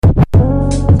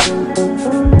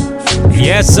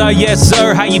Yes,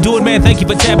 sir. How you doing, man? Thank you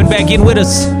for tapping back in with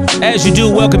us. As you do,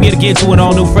 welcome you to get to an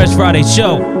all-new Fresh Friday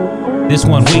show. This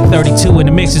one, week 32, and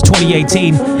the mix is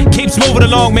 2018. Keeps moving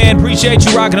along, man. Appreciate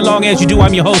you rocking along as you do.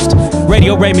 I'm your host,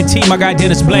 Radio Raymond T. My guy,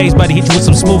 Dennis Blaze, about to hit you with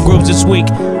some smooth grooves this week.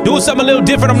 Doing something a little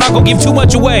different. I'm not going to give too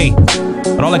much away.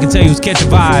 But all I can tell you is catch a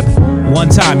vibe one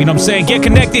time. You know what I'm saying? Get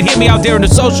connected. Hit me out there in the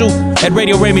social at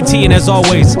Radio Raymond T. And as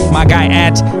always, my guy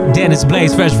at Dennis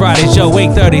Blaze. Fresh Friday show,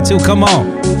 week 32. Come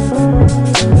on.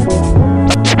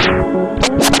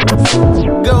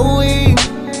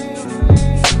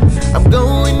 I'm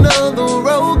going on the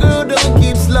road, girl, don't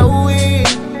keep slowing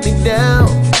me down.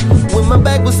 When my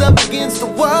back was up against the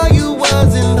wall, you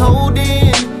wasn't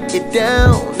holding it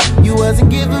down. You wasn't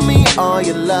giving me all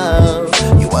your love.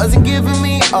 You wasn't giving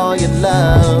me all your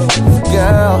love,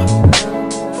 girl.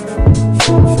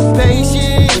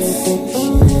 Patience.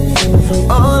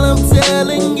 All I'm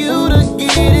telling you to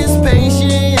get is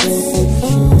patience.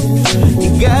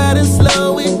 You gotta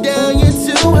slow it down, you're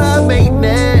too high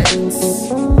maintenance.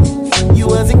 You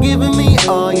wasn't giving me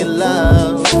all your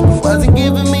love. You wasn't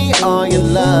giving me all your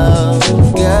love,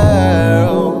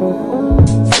 girl.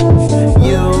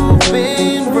 You've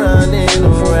been running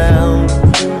around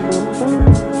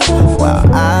while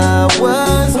I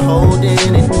was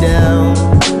holding it down.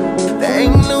 There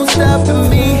ain't no stopping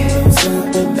me.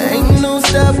 There ain't no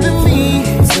stopping me.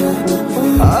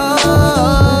 Oh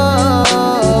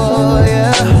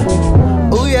yeah,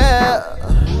 oh yeah.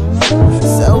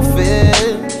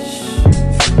 Selfish.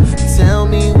 Tell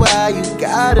me why you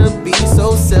gotta be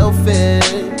so selfish.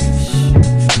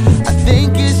 I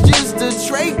think it's just a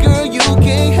trait, girl, you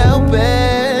can't help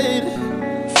it.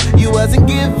 You wasn't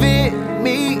giving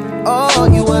me all,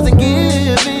 you wasn't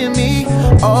giving me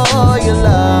all your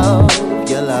love,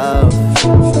 your love.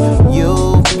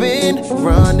 You've been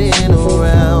running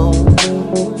around.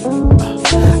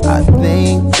 I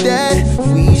think that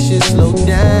we should slow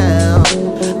down.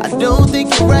 I don't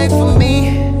think you're right for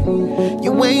me.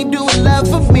 You ain't doing love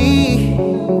for me.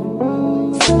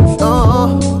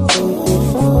 No,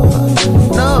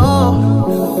 no.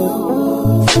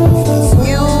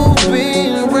 You've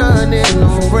been running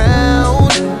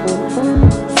around.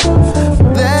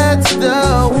 That's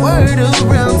the word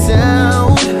around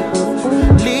town.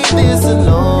 Leave this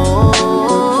alone.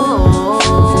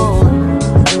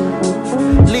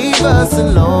 Leave us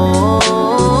alone.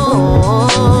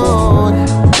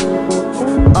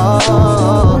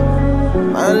 Oh,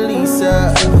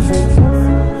 Lisa,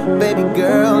 baby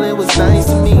girl, it was nice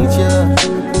to meet ya.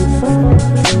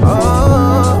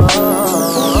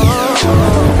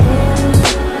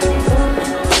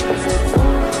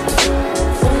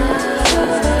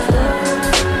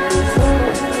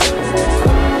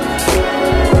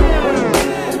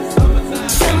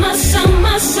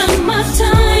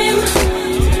 Summertime.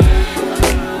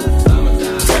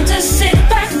 Time to sit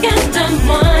back and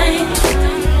unwind.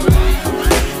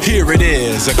 Here it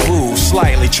is, a groove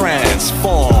slightly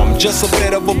transformed. Just a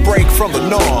bit of a break from the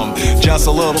norm. Just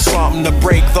a little something to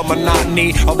break the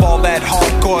monotony of all that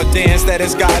hardcore dance that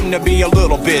has gotten to be a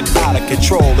little bit out of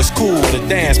control. It's cool to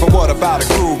dance, but what about a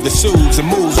groove that soothes and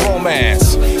moves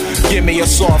romance? Give me a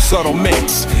soft, subtle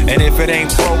mix, and if it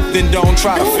ain't broke, then don't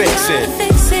try to fix it.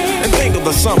 And think of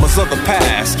the summers of the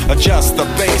past. Adjust the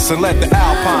bass and let the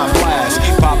Alpine blast.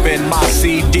 Pop in my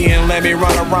CD and let me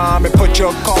run a rhyme and put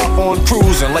your car on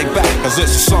cruise and lay back, cause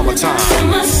it's summertime.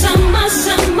 Summertime.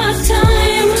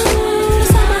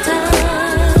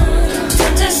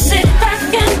 Time to sit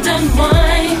back and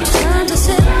unwind. Time to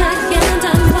sit back and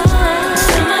unwind.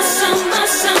 Summertime.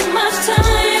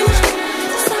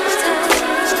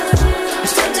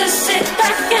 Time to sit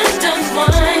back and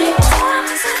unwind.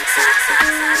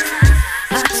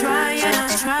 I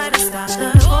try to stop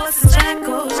the voices that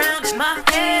go round in my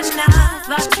head, and I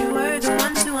thought you were the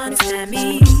one to understand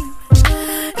me.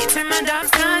 You turned my dark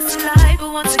skies to light,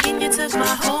 but once again you took my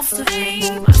hopes to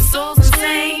fame. My soul's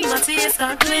insane, my tears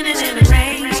start blending in the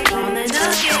rain. Falling again.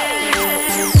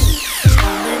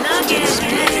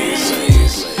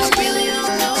 I really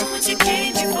don't know what you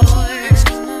came here for.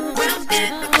 Round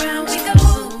and around we go,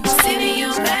 sitting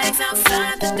your bags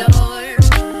outside the door.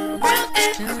 Round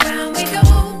and around we go,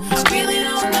 I really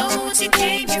don't know what you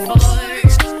came here for.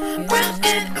 Round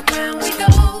and around we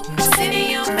go, sitting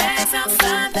your bags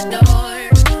outside the door.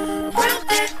 Round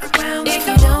and around we go. If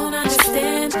you don't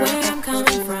understand where I'm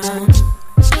coming from,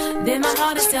 then my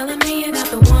heart is telling me you're not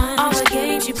the one. All the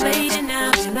games you played and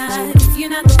now you realize you're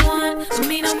not the one for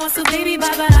me no more, so baby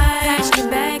bye-bye. Pack your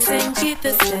bags and get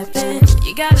the stepping.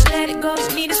 You gotta let it go, you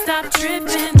need to stop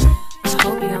tripping. I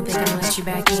hope you don't think I'll let you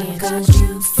back in, cause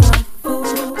you so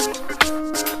fool.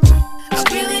 I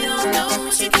really don't know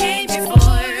what you came here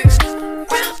for.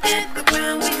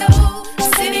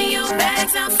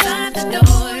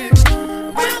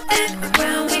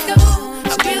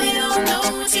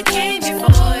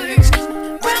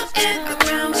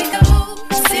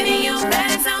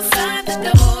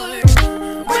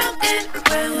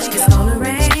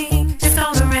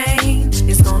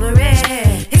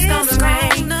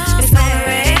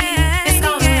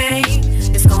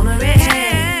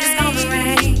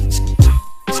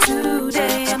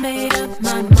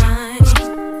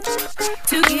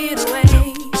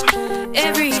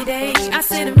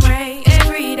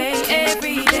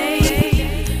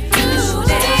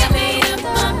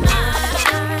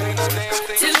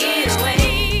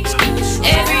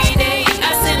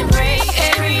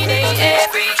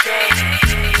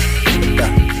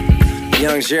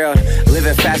 young Gerald.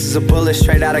 Living fast as a bullet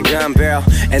straight out of gun barrel.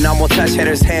 And I won't touch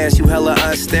haters' hands, you hella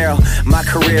unsterile. My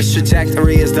career's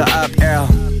trajectory is the up arrow.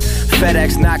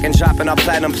 FedEx knocking, dropping our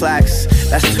platinum plaques.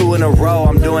 That's 2 in a row,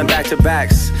 I'm doing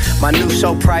back-to-backs. My new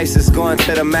show price is going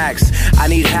to the max. I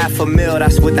need $500,000,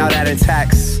 that's without adding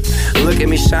tax. Look at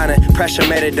me shining, pressure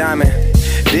made a diamond.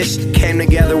 This shit came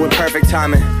together with perfect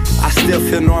timing. I still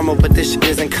feel normal, but this shit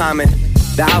isn't common.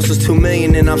 The house was $2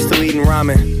 million and I'm still eating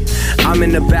ramen. I'm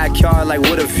in the backyard like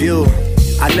what a view.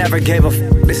 I never gave a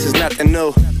this is nothing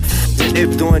new.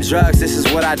 If doing drugs, this is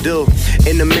what I do.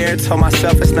 In the mirror, told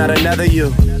myself it's not another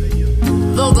you.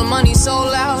 Though the money's so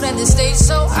loud and the stage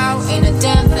so out, ain't a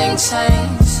damn thing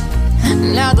changed.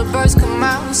 Now the birds come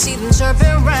out, see them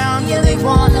chirping round, yeah, they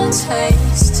wanna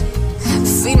taste.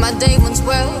 Feed my day ones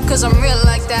well, cause I'm real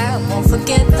like that, won't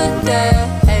forget the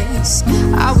days.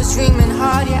 I was dreaming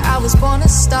hard, yeah, I was born a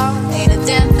star, ain't a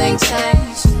damn thing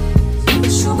changed.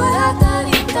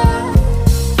 Shoo-ba-da-da-dee-da,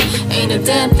 ain't a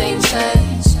damn thing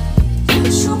changed.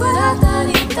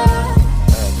 Shoo-ba-da-da-dee-da,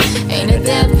 ain't a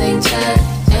damn thing changed.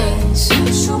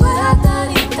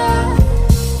 Shoo-ba-da-da-dee-da,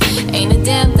 ain't a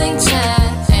damn thing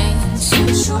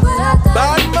changed.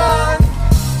 Shoo-ba-da-da-dee-da,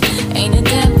 ain't a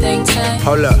damn thing changed.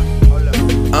 Hold up.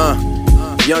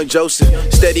 Young Joseph,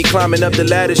 steady climbing up the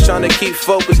ladders, trying to keep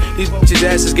focus. These bitches'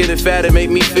 asses getting fatter, make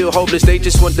me feel hopeless. They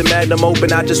just want the magnum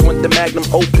open, I just want the magnum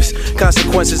opus.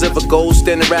 Consequences of a gold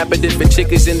standing rapper, different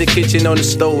chickens in the kitchen on the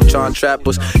stove, trying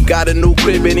trappers. Got a new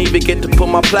crib and even get to put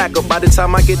my plaque up. By the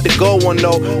time I get the gold one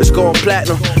though, it's going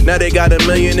platinum. Now they got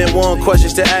 1,000,001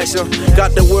 questions to ask them.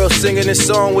 Got the world singing this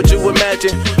song, would you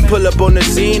imagine? Pull up on the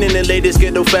scene in the latest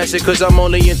ghetto fashion, cause I'm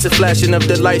only into flashing of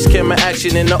the lights, camera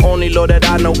action. And the only law that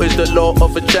I know is the law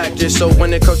of attraction. So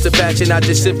when it comes to passion, I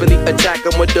just simply attack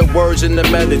them with the words and the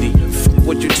melody.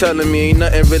 What you telling me, ain't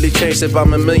nothing really changed if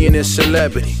I'm a millionaire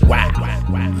celebrity. Wow.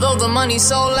 Though the money's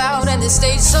so loud and the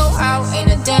stage so out,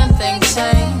 ain't a damn thing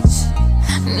changed.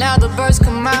 Now the birds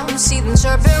come out, see them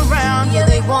chirping round, yeah,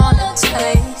 they wanna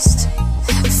taste.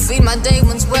 Feed my day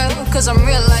ones well, cause I'm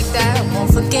real like that,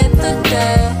 won't forget the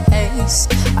days.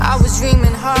 I was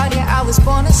dreaming hard, yeah, I was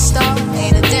born a star,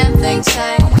 ain't a damn thing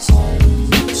changed.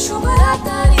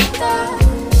 Shoo-ba-da-da-dee-da,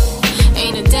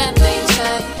 ain't a damn thing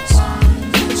changed.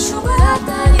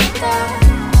 Shoo-ba-da-da-dee-da,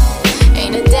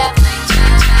 ain't a damn thing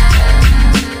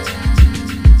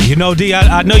changed. You know, D,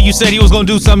 I know you said he was gonna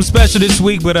do something special this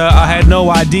week, but I had no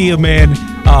idea, man.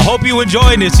 Hope you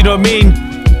enjoying this, you know what I mean?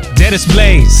 Dennis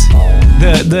Blaze,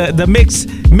 the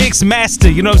mix master,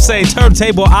 you know what I'm saying?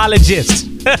 Turntableologist.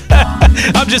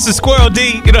 I'm just a squirrel,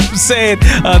 D, you know what I'm saying?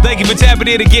 Thank you for tapping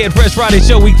in again. Fresh Friday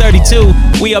Show, week 32.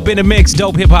 We up in the mix,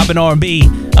 dope hip-hop and R&B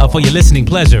for your listening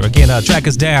pleasure. Again, track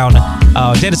us down,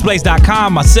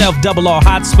 DennisBlaze.com, myself,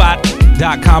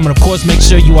 RHotspot.com, and of course, make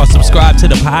sure you are subscribed to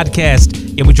the podcast.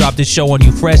 Yeah, we drop this show on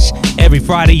you fresh every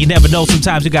Friday. You never know,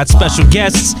 sometimes we got special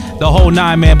guests, the whole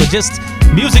nine, man, but just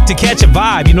music to catch a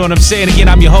vibe, you know what I'm saying? Again,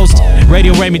 I'm your host,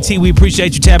 Radio Raymond T. We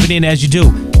appreciate you tapping in as you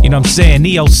do. You know what I'm saying?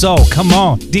 Neo Soul, come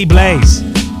on. D-Blaze.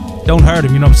 Don't hurt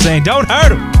him, you know what I'm saying? Don't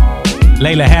hurt him.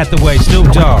 Layla Hathaway,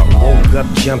 Snoop Dogg. Woke up,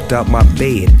 jumped out my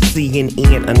bed,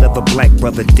 CNN, another black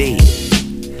brother dead.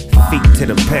 Feet to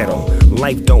the pedal.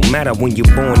 Life don't matter when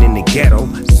you're born in the ghetto.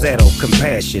 Settle,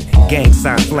 compassion, gang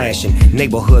sign flashing,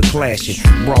 neighborhood clashing,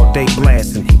 broad day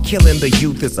blasting. Killing the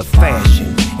youth is a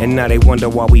fashion. And now they wonder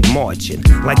why we marching,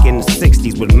 like in the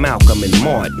 60s with Malcolm and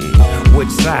Martin. Which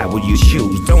side will you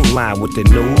choose? Don't lie with the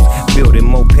news. Building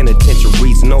more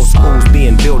penitentiaries, no schools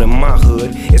being built in my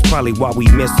hood. It's probably why we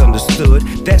misunderstood.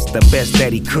 That's the best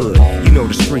that he could. You know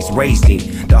the streets raised him,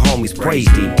 the homies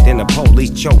praised him. Then the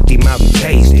police choked him out and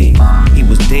tased him. He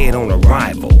was dead on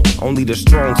arrival. Only the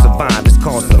strong survive, it's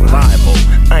called survival.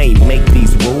 I ain't make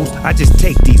these rules, I just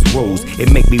take these rules.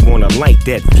 It make me wanna light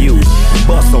that fuse,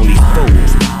 bust on these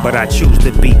fools. But I choose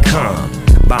to be calm,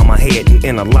 bow my head and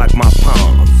interlock my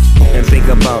palms. And think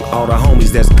about all the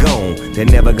homies that's gone,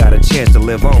 that never got a chance to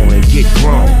live on and get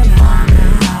grown.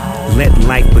 Let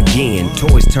life begin,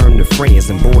 toys turn to friends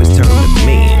and boys turn to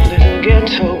men. Little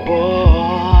ghetto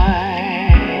boy,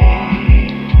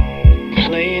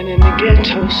 playing in the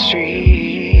ghetto street.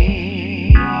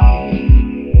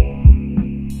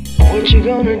 What you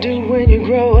gonna do when you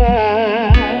grow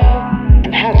up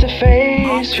and have to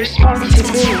face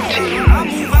responsibility?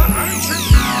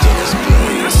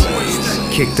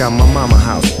 Kicked out my mama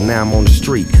house, now I'm on the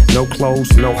street. No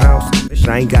clothes, no house,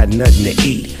 I ain't got nothing to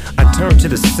eat. I turned to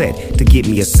the set to get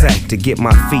me a sack, to get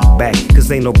my feet back,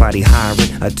 cause ain't nobody hiring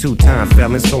a two-time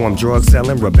felon. So I'm drug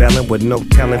selling, rebelling with no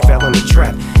telling, fell in the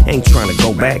trap. Ain't tryna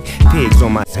go back. Pigs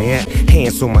on my head,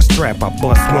 hands on my strap. I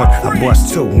bust one, I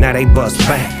bust two, now they bust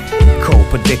back. Cold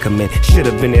predicament,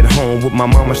 should've been at home with my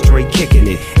mama straight kicking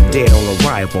it. Dead on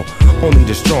arrival, only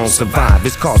the strong survive.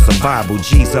 It's called survival.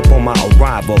 G's up on my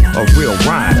arrival, a real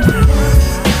ride.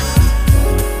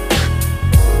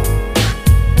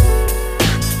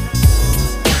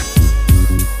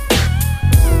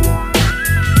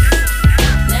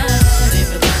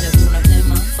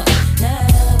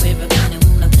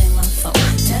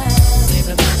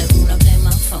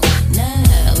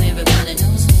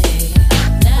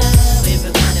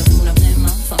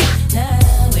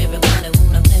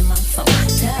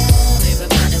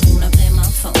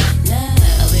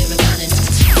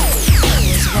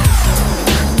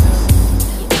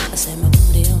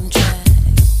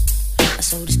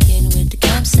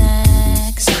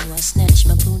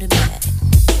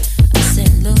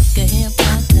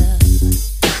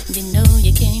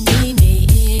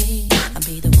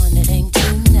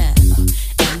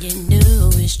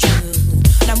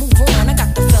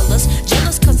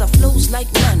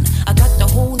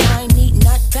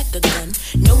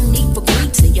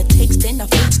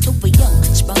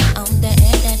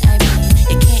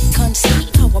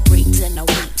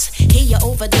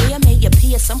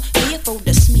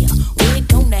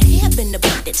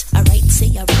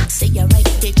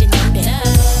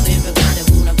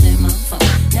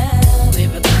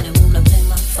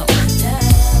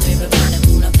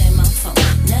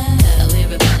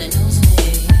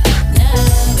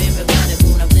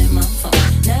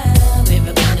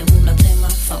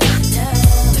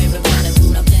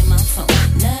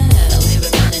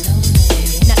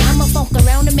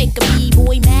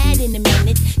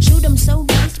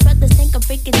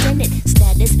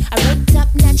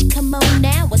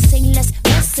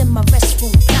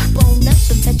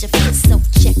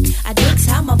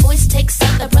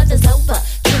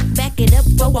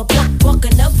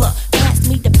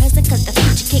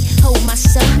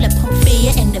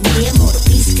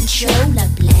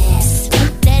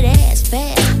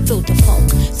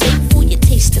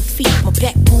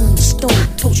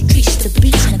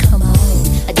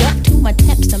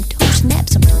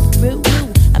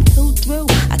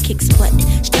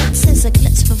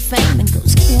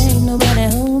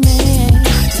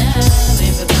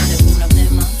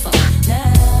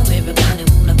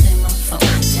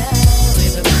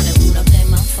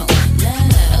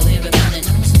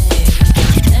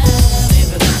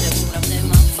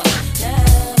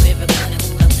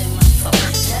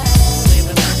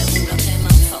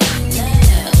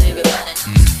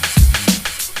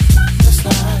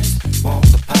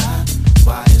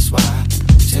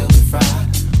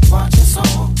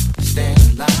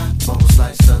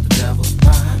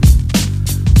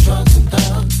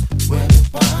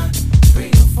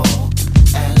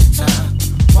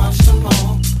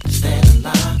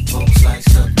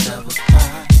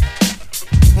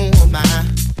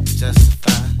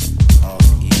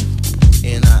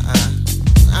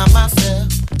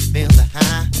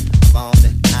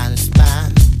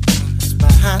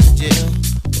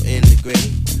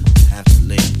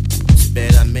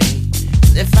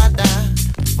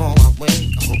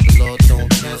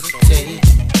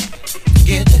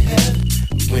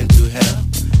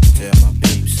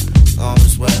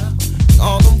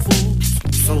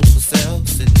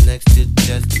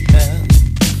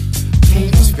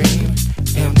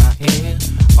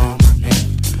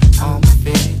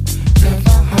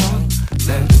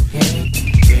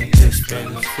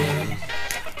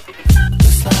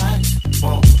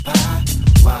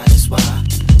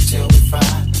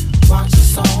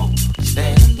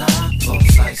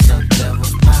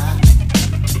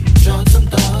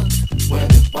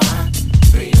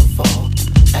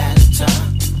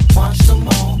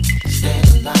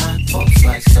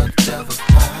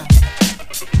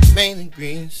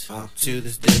 To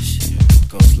this dish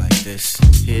goes like this.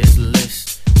 Here's the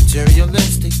list: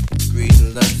 materialistic, greed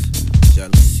and lust,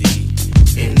 jealousy,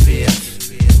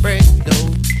 envious, break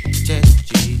dough, chest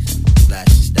cheese, flash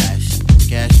and stash,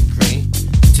 cash and cream,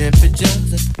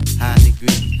 temperatures at high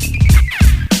degree.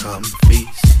 Come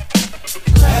feast.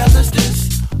 Well, is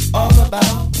this all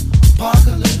about?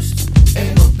 Apocalypse,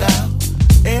 ain't no doubt.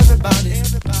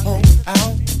 Everybody's holding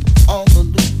out on the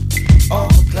loop, on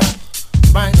the cloud,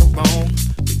 right or wrong.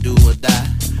 Do or die,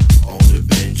 only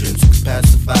vengeance can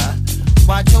pacify.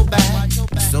 Watch your back,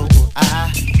 so will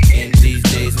I. In these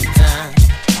days and time,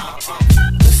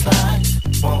 the slice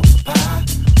won't pie.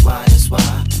 Why is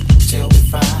why? Till we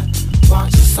fry.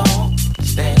 Watch the song,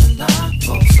 stand in line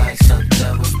for a slice of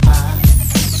devil's pie.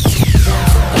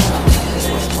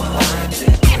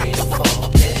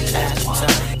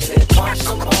 Watch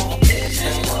the moon,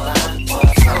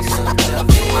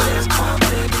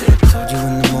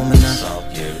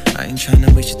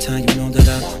 waste your time, you know that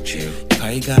I want you. You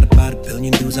probably got about 1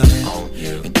 billion dudes out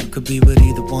here, and you could be with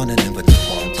either one of them, but don't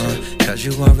want to. Cause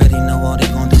you already know all they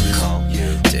gon' do is call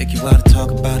you. Take you out to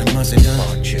talk about how much they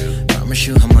done. Promise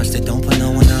you how much they don't put no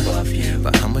one on.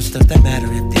 But how much does that matter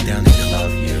if they down, they don't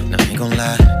love you. Now I ain't gon'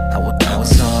 lie, I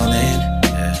was all in,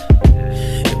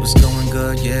 yeah. It was going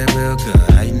good, yeah, real good.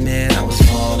 I admit I was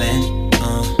falling,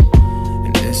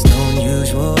 and this don't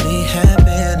usually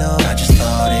happen, oh. I just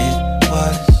thought it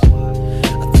was.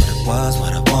 I thought it was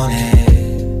what I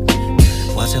wanted,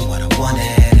 till it wasn't what I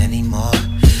wanted anymore.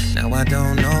 Now I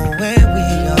don't know where we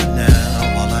are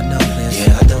now. All I know is,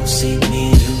 yeah, I don't see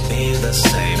me and you being the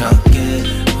same again.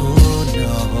 Who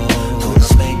knows,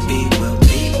 maybe we'll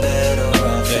be better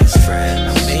off as friends.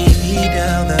 Now maybe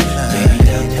down the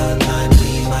line,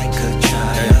 we might could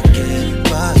try again.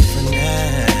 But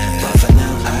for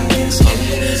now, I guess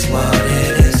it is what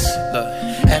it is. Look,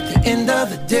 at the end of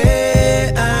the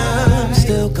day, I'm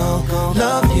still gon'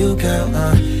 love you, girl,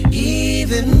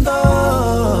 even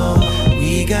though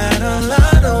we got a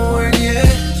lot of work, yeah,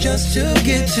 just to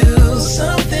get to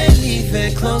something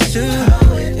even close to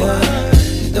how it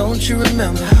was. Don't you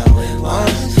remember how it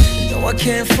was? No, I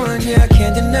can't front, yeah, I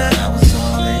can't deny I was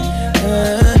all in,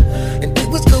 and it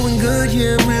was going good,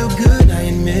 yeah, real good. I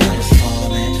admit I was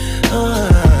falling,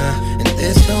 and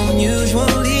this don't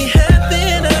usually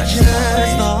happen. I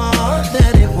just thought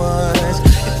that it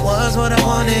was what I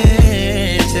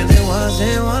wanted, till it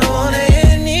wasn't what I wanted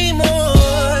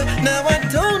anymore. Now I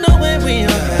don't know where we are,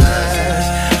 guys.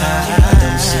 I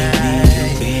don't see me and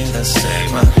you being the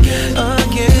same again.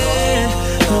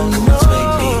 Oh no,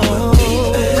 maybe we'll be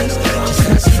best just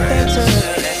as friends.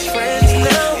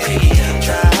 Now we can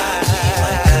try,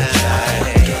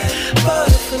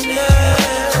 but for now,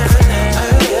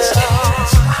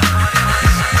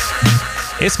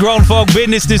 It's grown folk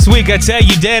business this week, I tell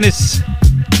you, Dennis.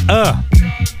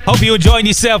 Hope you're enjoying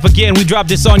yourself. Again, we drop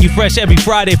this on you fresh every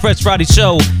Friday. Fresh Friday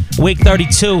show, week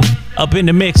 32. Up in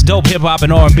the mix, dope hip-hop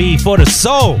and R&B for the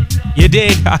soul. You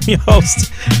dig? I'm your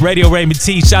host, Radio Raymond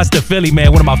T. Shouts to Philly,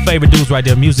 man. One of my favorite dudes right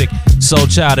there. Music, soul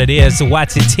child it is. So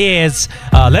watch it tears.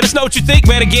 Let us know what you think,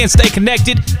 man. Again, stay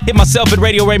connected. Hit myself at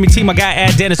Radio Raymond T. My guy,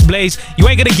 at Dennis Blaze. You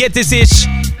ain't gonna get this ish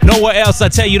nowhere else, I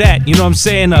tell you that. You know what I'm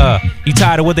saying? You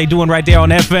tired of what they doing right there on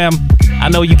FM? I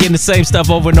know you're getting the same stuff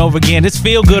over and over again. It's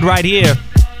feel good right here.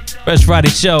 Fresh Friday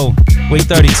show, week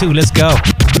 32. Let's go.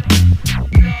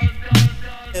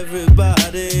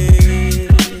 Everybody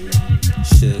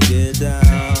should get down.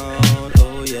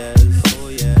 Oh yes, oh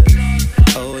yes,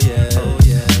 oh yes, oh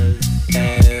yes.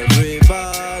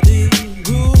 Everybody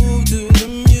groove to the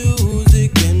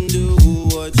music and do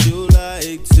what you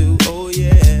like to. Oh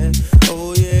yeah,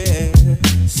 oh yeah.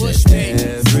 Push baby,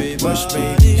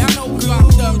 Everybody, I know we rock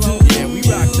thorough. Yeah, we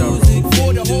rock thorough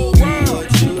for the whole world.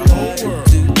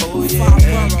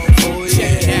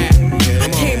 Check it out. I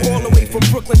came all the way from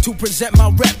Brooklyn to present my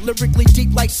rep. Lyrically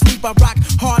deep like sleep, I rock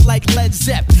hard like Led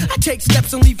Zepp. I take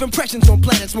steps and leave impressions on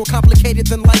planets more complicated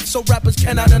than life, so rappers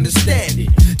cannot understand it.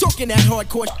 Talking that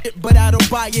hardcore shit, but I don't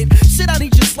buy it. Sit down,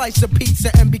 eat your slice of pizza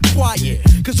and be quiet,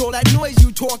 cause all that noise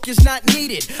you talk is not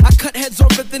needed. I cut heads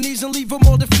off at the knees and leave them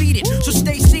all defeated. So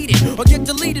stay seated or get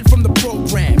deleted from the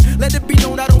program. Let it be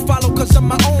known I don't follow cause I'm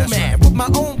my own man, with my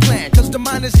own plan, cause the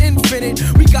mind is infinite.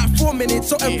 We got 4 minutes,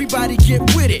 so everybody get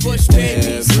with it. Push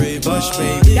baby, push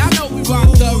baby. Y'all know we rock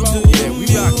thorough. Yeah, we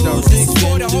rock thorough.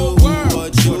 For the whole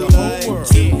world. For the whole world.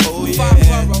 Yeah.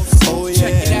 5 boroughs. Oh yeah.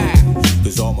 Check it out.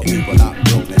 Cause all my people out in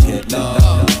Brooklyn get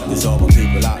love. Cause all my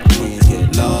people out in Queens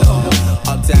get love.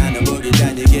 Uptown and boogie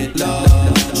down you get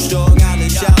love. Strong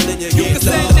Island shouting you get love. You can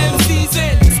send MCs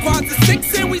in. Squads of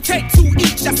 6 and we take 2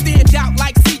 each. I stand out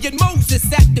like seeing Moses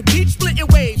at the beach splitting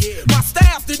waves. My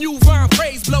style's the new Vern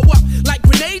phrase. Blow up like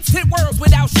grenades. Hit worlds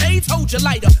without shades. Hold your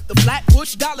lighter. The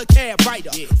Flatbush dollar cab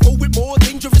writer. Oh, with more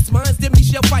dangerous minds than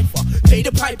Michelle Pfeiffer. Pay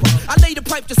the piper. I lay the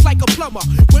pipe just like a plumber.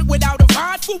 Went without a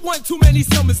ride for one too many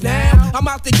summers now. I'm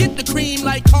out to get the cream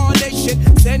like Carnation.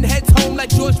 Send heads home like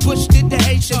George Bush did the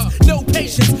Haitians. No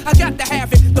patience, I got to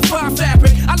have it. The fine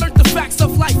fabric. I learned the facts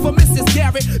of life from Mrs.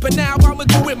 Garrett. But now I'ma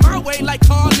do it my way like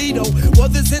Carlito.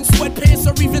 Whether's in sweatpants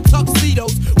or even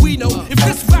tuxedos. We know if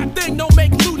this rap thing don't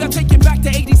make loot, I take it back to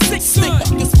 86.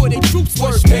 Think is for they troops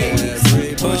word, baby.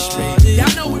 Push baby.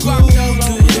 Y'all know we rock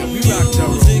thorough. Yeah, we rock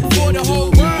thorough. For the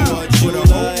whole world. For the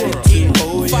whole world.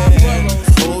 Oh yeah.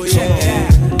 Oh yeah.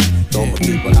 Normal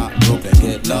people out in Brooklyn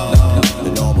get love.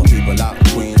 The normal people out in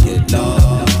Queens get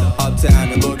love.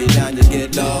 Uptown and boogie down you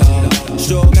get love.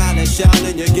 Strong Island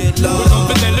shouting you get love. We come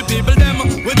to tell the people them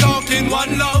we talking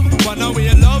one love. One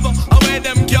away love. Away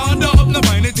them can't up. No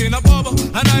find it in a pub.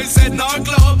 And I said no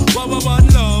club. One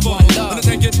love. Wanna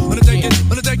take it.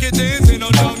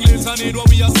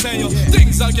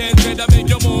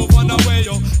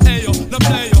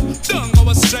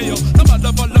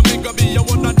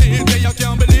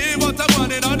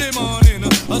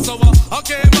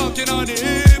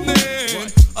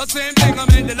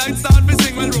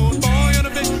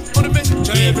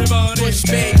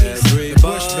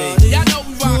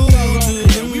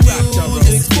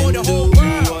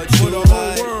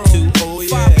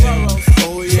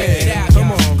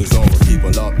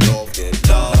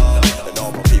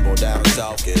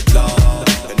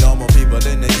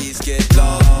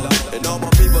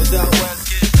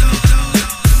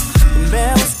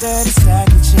 dirty stack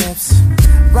of chips,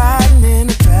 riding in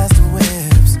the best of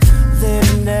whips,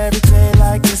 living every day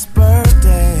like it's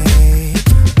birthday.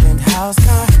 Penthouse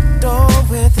condo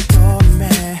with a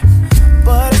doorman,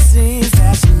 but it seems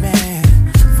that your man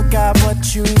forgot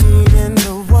what you need in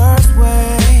the worst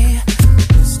way.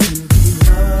 It's to be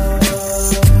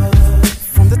loved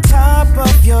from the top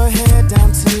of your head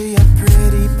down to your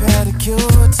pretty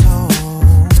pedicure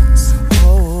toes.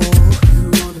 Oh, you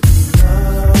wanna be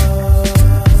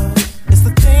loved. It's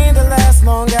the thing that lasts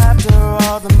long after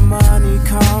all the money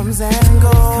comes and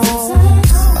goes.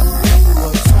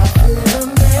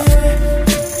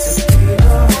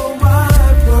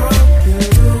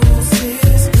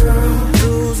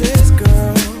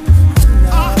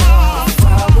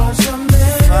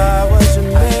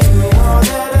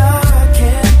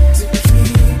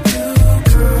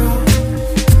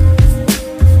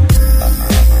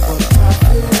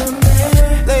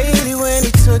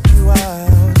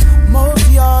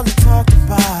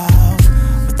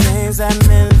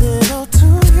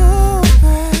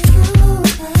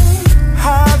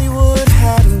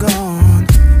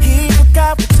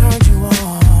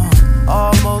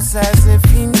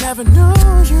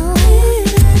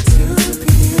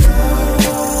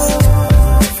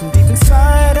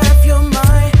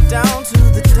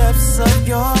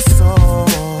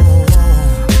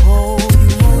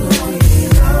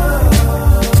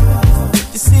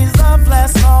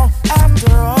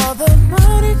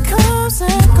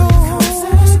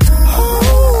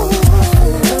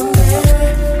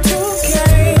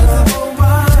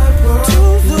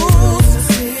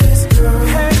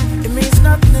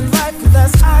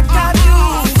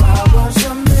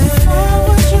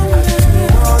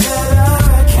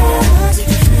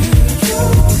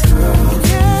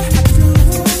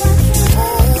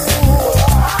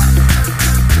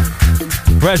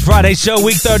 Fresh Friday show,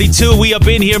 week 32. We up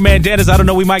in here, man. Dennis, I don't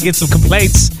know, we might get some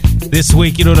complaints this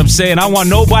week. You know what I'm saying? I don't want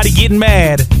nobody getting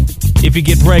mad if you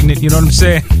get pregnant. You know what I'm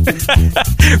saying?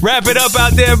 Wrap it up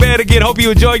out there, man. Again, hope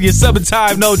you enjoyed your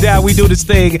summertime. No doubt we do this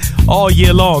thing all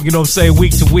year long. You know what I'm saying?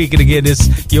 Week to week. And again, this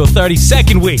your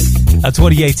 32nd week of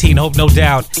 2018. Hope no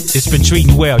doubt it's been treating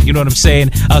you well. You know what I'm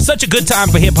saying? Such a good time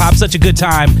for hip-hop. Such a good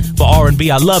time for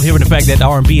R&B. I love hearing the fact that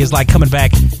R&B is like coming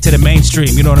back to the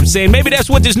mainstream. You know what I'm saying? Maybe that's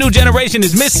what this new generation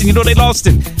is missing. You know, they lost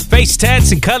in face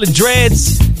tats and colored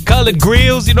dreads, colored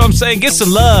grills. You know what I'm saying? Get some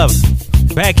love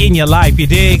back in your life. You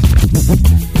dig?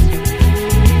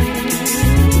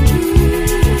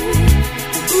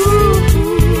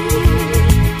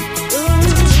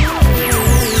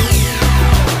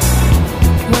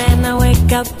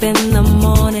 Up in the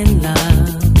morning, love,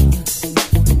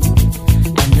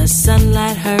 and the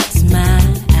sunlight hurts my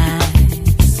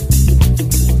eyes,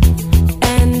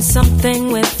 and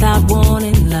something without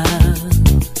warning, love,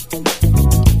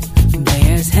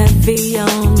 bears heavy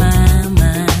on my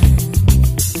mind.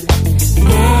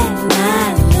 And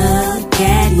I look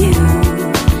at you,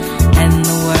 and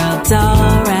the world's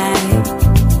alright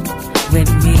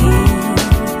with me.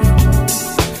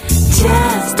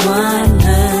 Just one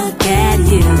look at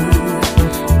you,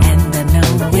 and I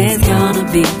know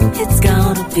it's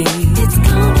gonna be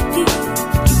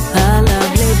a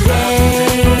lovely day.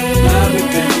 Lovely day, lovely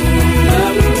day,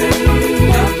 lovely day,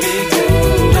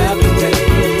 lovely day, lovely day,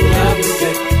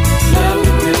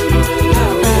 lovely day, a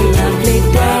lovely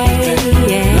day,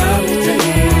 yeah, lovely day,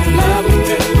 lovely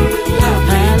day, a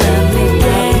lovely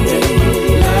day,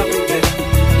 lovely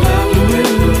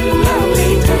day,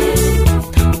 lovely day.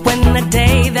 When the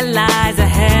day that lies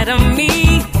ahead of me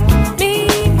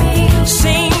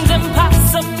seems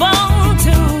impossible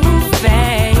to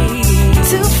face.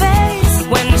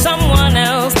 When someone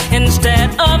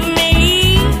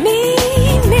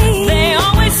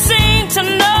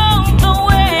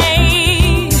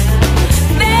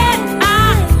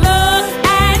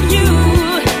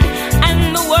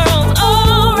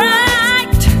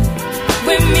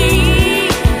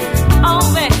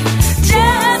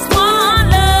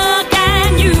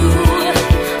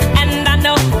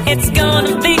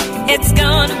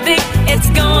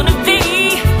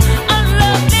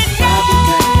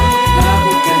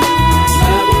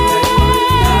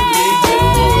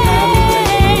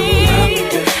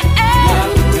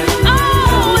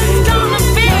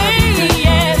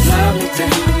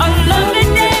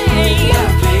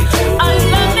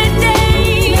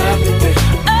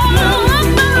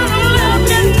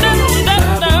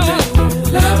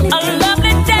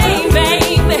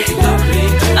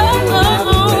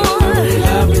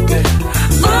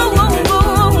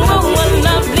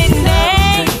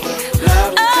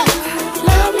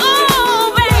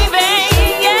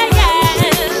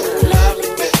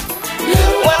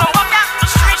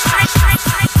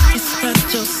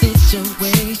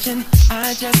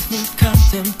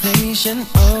obsession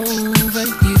over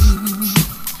you.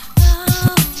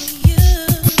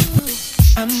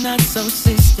 I'm not so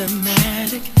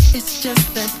systematic. It's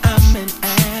just that I'm an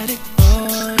addict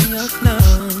for your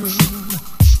love.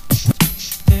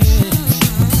 Yeah.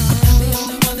 I'm the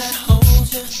only one that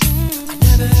holds you. I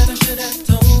never ever should have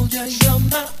told you you're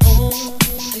my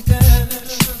only girl.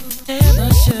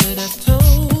 Never should have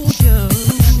told you.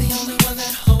 I'm the only one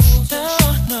that holds you.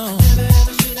 No, I never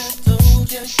ever should have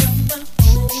told you you're my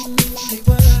only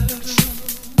world.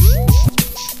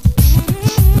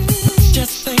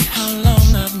 Just think how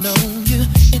long I've known you.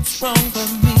 It's wrong for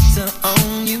me to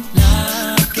own you.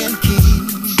 Lock and key.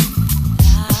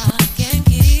 Lock and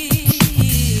key.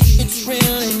 It's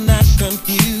really not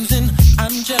confusing.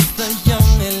 I'm just a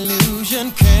young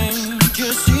illusion. Can't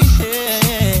you see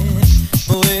it?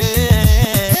 Oh,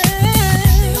 yeah.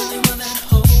 I'm the only one that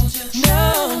holds you. No,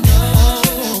 no.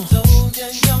 I told you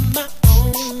you're my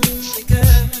only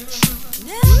girl.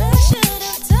 Never should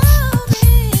have told me.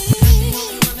 I'm the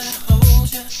only one that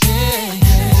holds you. Yeah,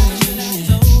 yeah.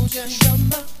 Told you you're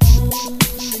my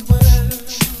only world.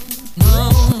 No,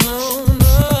 no,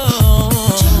 no.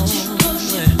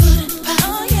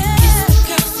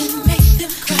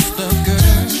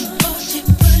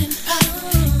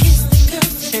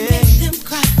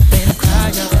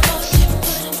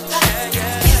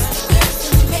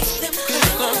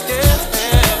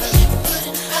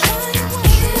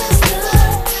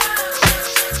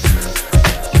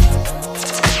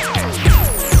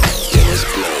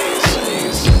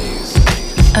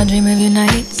 I dream of your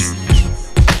nights,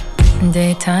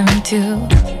 daytime too.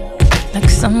 Like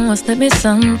someone slipped me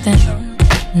something,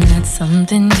 and that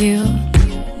something you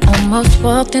almost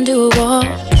walked into a wall,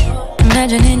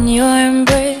 imagining your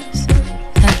embrace.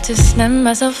 Had to snap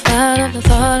myself out of the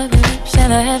thought of your lips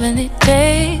and the heavenly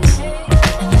taste.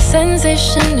 And the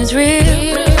sensation is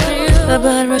real, the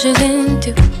blood rushes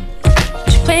into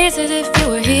each place as if you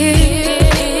were here,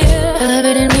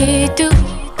 elevating me to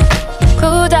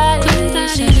cold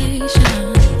dilation,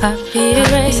 heartbeat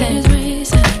erasing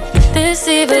this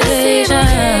evasion.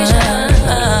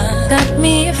 Got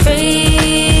me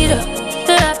afraid of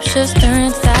the rapture stirring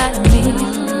inside of me.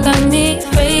 Got me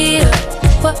afraid of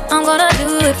what I'm gonna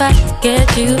do if I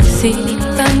get you to see.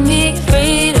 Got me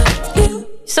afraid of you,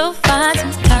 so fine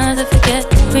sometimes I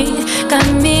forget to breathe. Got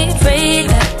me afraid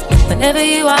that whenever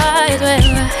you are is where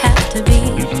I have to be.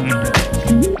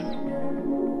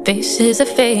 Faces are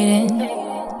fading,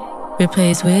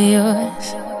 replaced with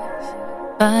yours.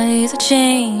 Bodies are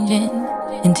changing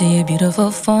into your beautiful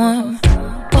form.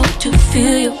 Want to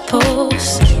feel your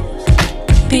pulse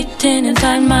beating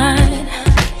inside mine.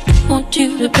 Want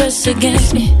you to press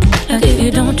against me, and if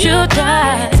you don't, you'll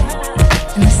die.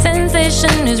 And the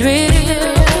sensation is real,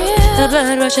 the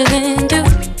blood rushes into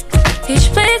each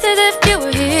place as if you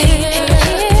were here,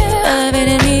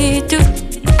 elevating me to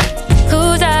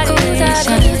cool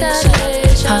dilation,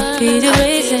 heartbeat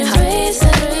erasing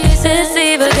this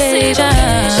evasion.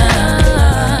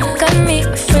 Got me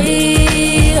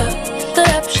afraid of the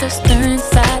rapture stirring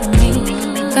inside of me.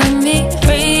 Got me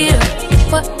afraid of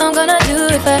what I'm gonna do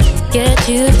if I get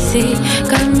you to see.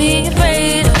 Got me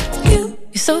afraid of you,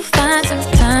 you're so fine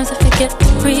sometimes I forget to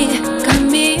breathe. Got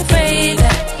me afraid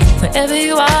that wherever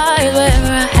you are is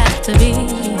wherever I have to be.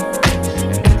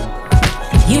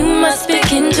 You must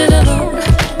begin to the moon,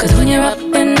 'cause when you're up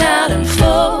and out and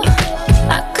full,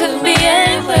 I could be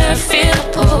anywhere I feel a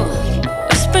pull.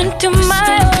 Whispering to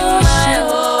my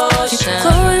ocean,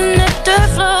 glowing nectar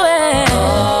flowing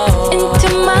into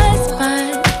my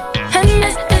spine. And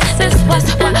this is what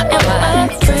I'm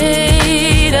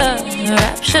afraid of. The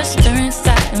rapture stirring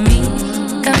inside of me.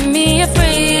 Got me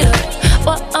afraid of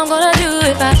what I'm gonna do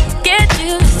if I get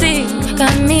you to see.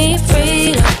 Got me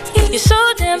afraid of you. You're so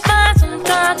damn fine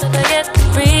sometimes I forget to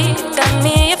breathe. Got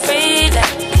me afraid that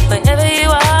wherever you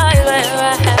are is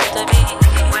where I have to be.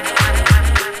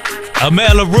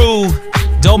 Amel LaRue,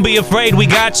 don't be afraid, we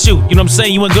got you. You know what I'm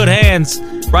saying? You in good hands.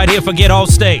 Right here for Get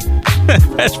Allstate.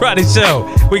 That's Friday show,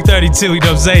 week 32, you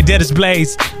know what I'm saying? Dennis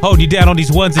Blaze, holding you down on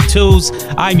these ones and twos.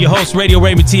 I'm your host, Radio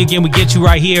Raymond T. Again, we get you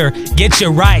right here. Get you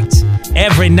right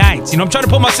every night. You know, I'm trying to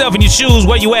put myself in your shoes.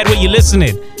 Where you at? Where you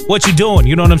listening? What you doing?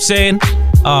 You know what I'm saying?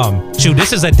 Shoot,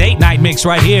 this is a date night mix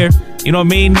right here. You know what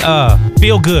I mean?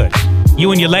 Feel good.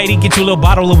 You and your lady, get you a little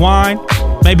bottle of wine.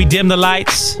 Maybe dim the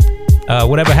lights.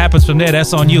 Whatever happens from there,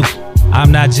 that's on you.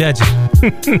 I'm not judging.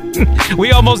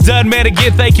 We almost done, man.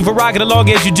 Again, thank you for rocking along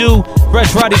as you do.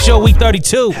 Fresh Friday show, week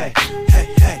 32. Hey, hey,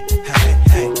 hey, hey,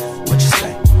 hey, what you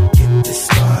say? Get this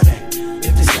started.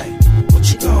 If this ain't what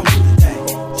you gon' do today,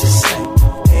 just say,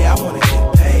 hey, I wanna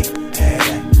get paid. Hey,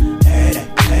 hey, hey,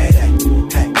 hey, hey,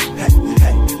 hey, hey,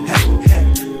 hey,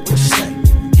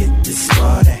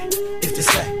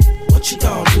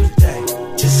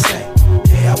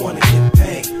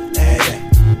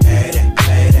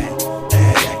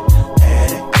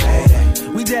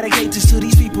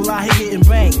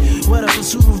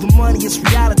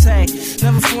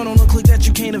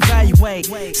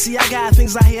 See, I got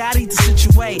things out here I need to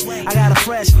situate. I got a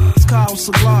fresh car with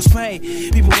some gloss paint.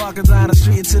 People walking down the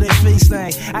street until their feet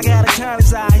stain. I got a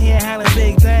college out here handling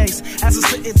big things. As I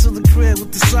sit into the crib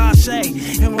with the sachet.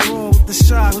 In my room with the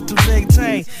shot with the big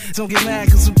tank. Don't get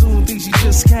mad cause I'm doing things you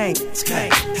just can't. Hey,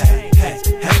 hey, hey,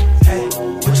 hey, hey,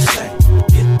 what you say?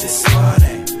 Get this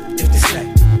money. If they say,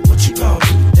 what you gon'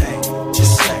 do today?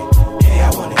 Just say, hey, I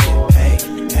wanna get paid.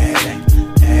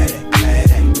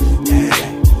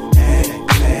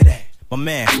 My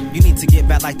man, you need to get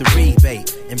back like the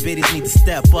rebate. And biddies need to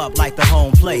step up like the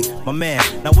home plate. My man,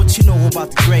 now what you know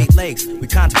about the Great Lakes? We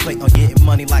contemplate on getting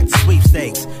money like the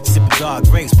sweepstakes. Sipping dark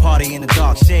grapes, party in the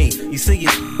dark shade. You see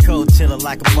your cold chiller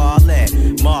like a ballet.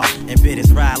 Mark and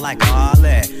biddies ride like a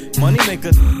Harley. Money make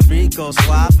a Rico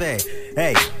suave.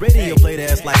 Hey, radio play the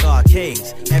ass like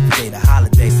arcades. Every day the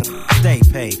holidays, some stay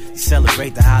paid. You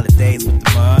celebrate the holidays with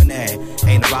the money.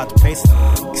 Ain't about the pace,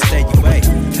 stay your way.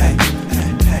 Hey, hey,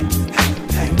 hey,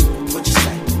 hey, what you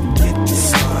say? Get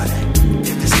this money.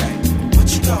 If they say, what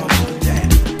you gon' do today?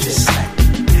 Just say,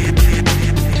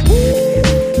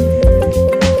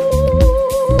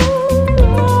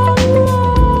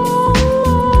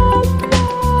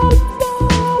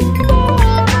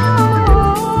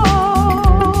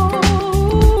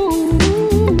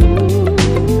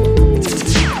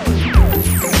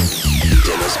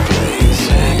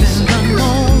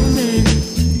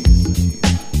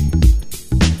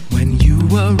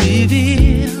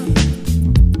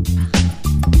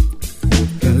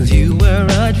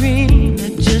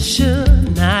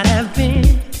 should not have been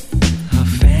a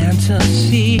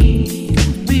fantasy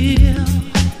real.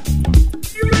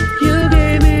 You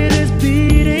gave me this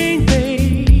beating,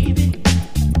 baby,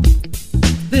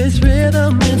 this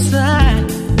rhythm inside.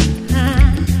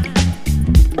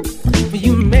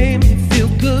 You made me feel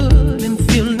good and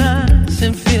feel nice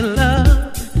and feel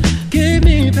love. Gave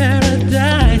me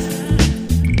paradise.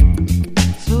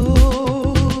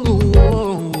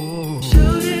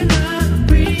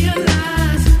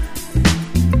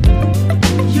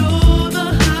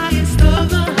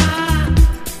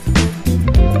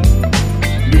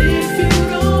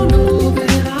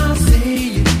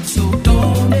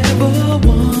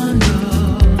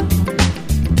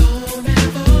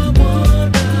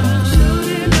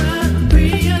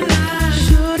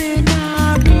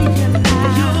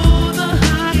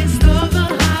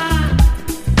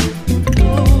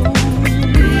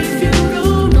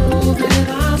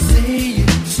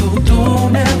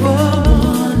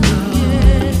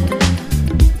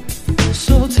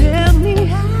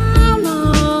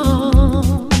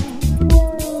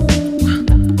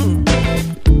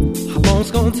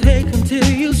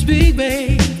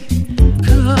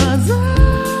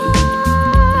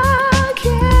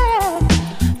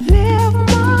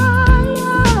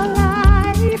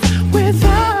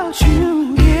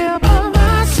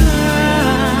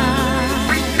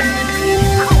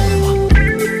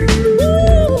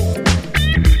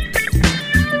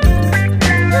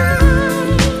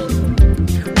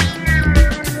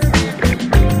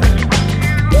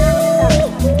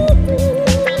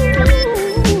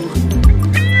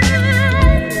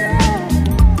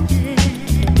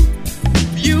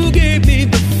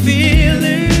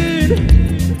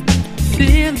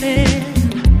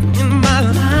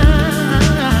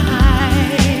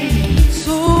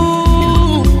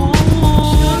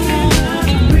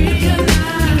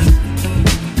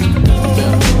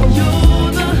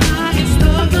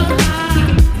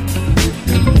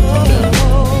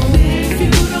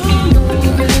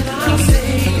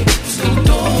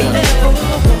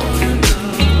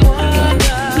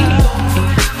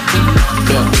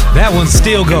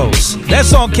 Still goes. That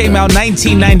song came out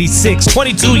 1996,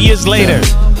 22 years later.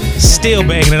 Still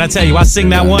banging. And I tell you, I sing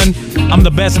that one. I'm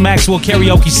the best Maxwell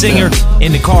karaoke singer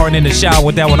in the car and in the shower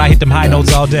with that one. I hit them high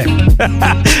notes all day.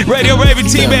 Radio Raven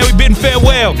team, man, we bid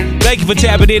farewell. Thank you for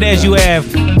tapping in as you have.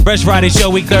 Fresh Friday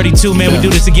Show, week 32, man. We do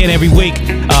this again every week.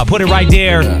 Put it right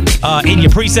there in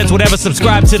your presets, whatever.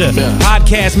 Subscribe to the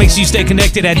podcast. Make sure you stay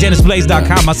connected at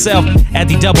DennisBlaze.com. Myself at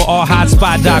the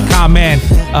doubleRhotspot.com, man.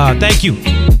 Thank you.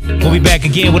 We'll be back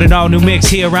again with an all-new mix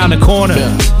here around the corner.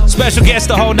 Special guest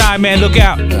the whole night, man. Look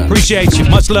out. Appreciate you.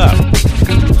 Much love.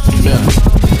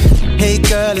 Hey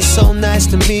girl, it's so nice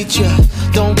to meet ya.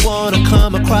 Don't wanna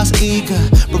come across eager,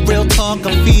 but real talk,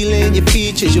 I'm feeling your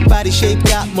features. Your body shape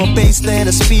got more bass than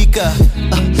a speaker.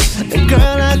 And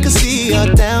girl, I can see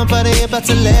you're down, but I ain't about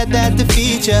to let that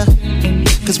defeat ya.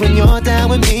 Cause when you're down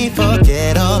with me,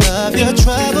 forget all of your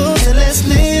troubles and let's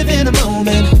live in a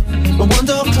moment. When one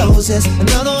door closes,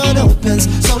 another one opens.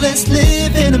 So let's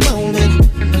live in a moment.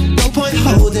 No point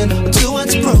holding to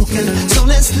what's broken. So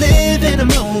let's live in a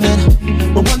moment.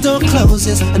 When one door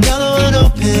closes, another one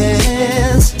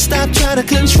opens. Stop trying to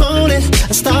control it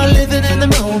and start living in the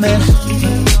moment.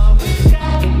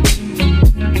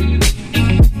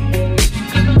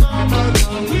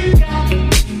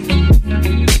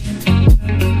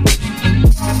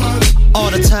 All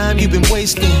the time you've been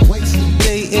wasting,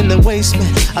 they in the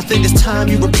basement. I think it's time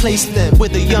you replace them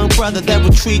with a young brother that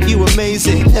will treat you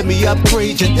amazing. Let me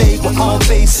upgrade your day, we're all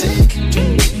basic.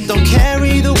 Don't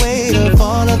carry the weight of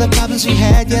all of the problems you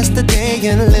had yesterday,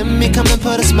 and let me come and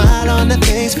put a smile on the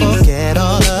face. Forget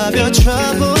all of your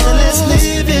troubles and let's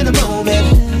live in a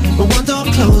moment. When one door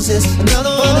closes, another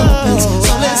one opens.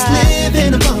 So let's live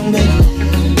in a moment.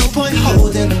 No point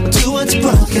holding to what's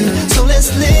broken. So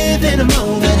let's live in a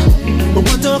moment. When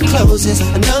one door closes,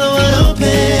 another one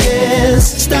opens.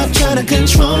 Stop trying to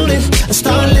control it and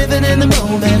start living in the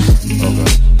moment.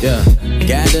 Yeah,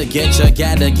 gotta get ya,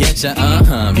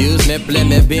 Views me, play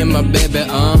me, be my baby,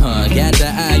 Got the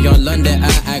eye on London,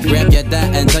 I grab your thigh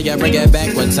until you bring it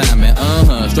back one time,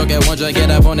 and stroke it once you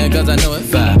get up on it, cause I know it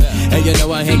fire. And you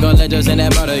know I ain't gon' let you in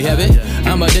that body heavy.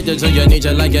 I'm addicted to your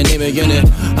nature like you need me in it.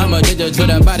 I'm addicted to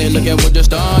that body, look at what you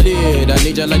started. I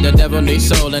need you like the devil needs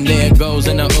soul, and there it goes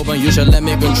in the open, you should let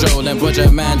me control. And put your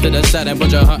mind to the side and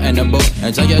put your heart in the boat.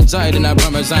 Until you're tired, and I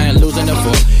promise I ain't losing the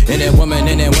fool. Any woman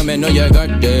know you got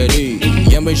that heat.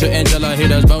 Yeah, we shouldn't tell our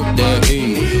haters about that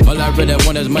heat. All I really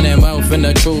want is money, mouth, and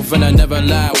the truth, and I never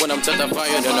lie when I'm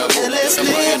testifying in the booth.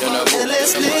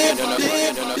 Let's live.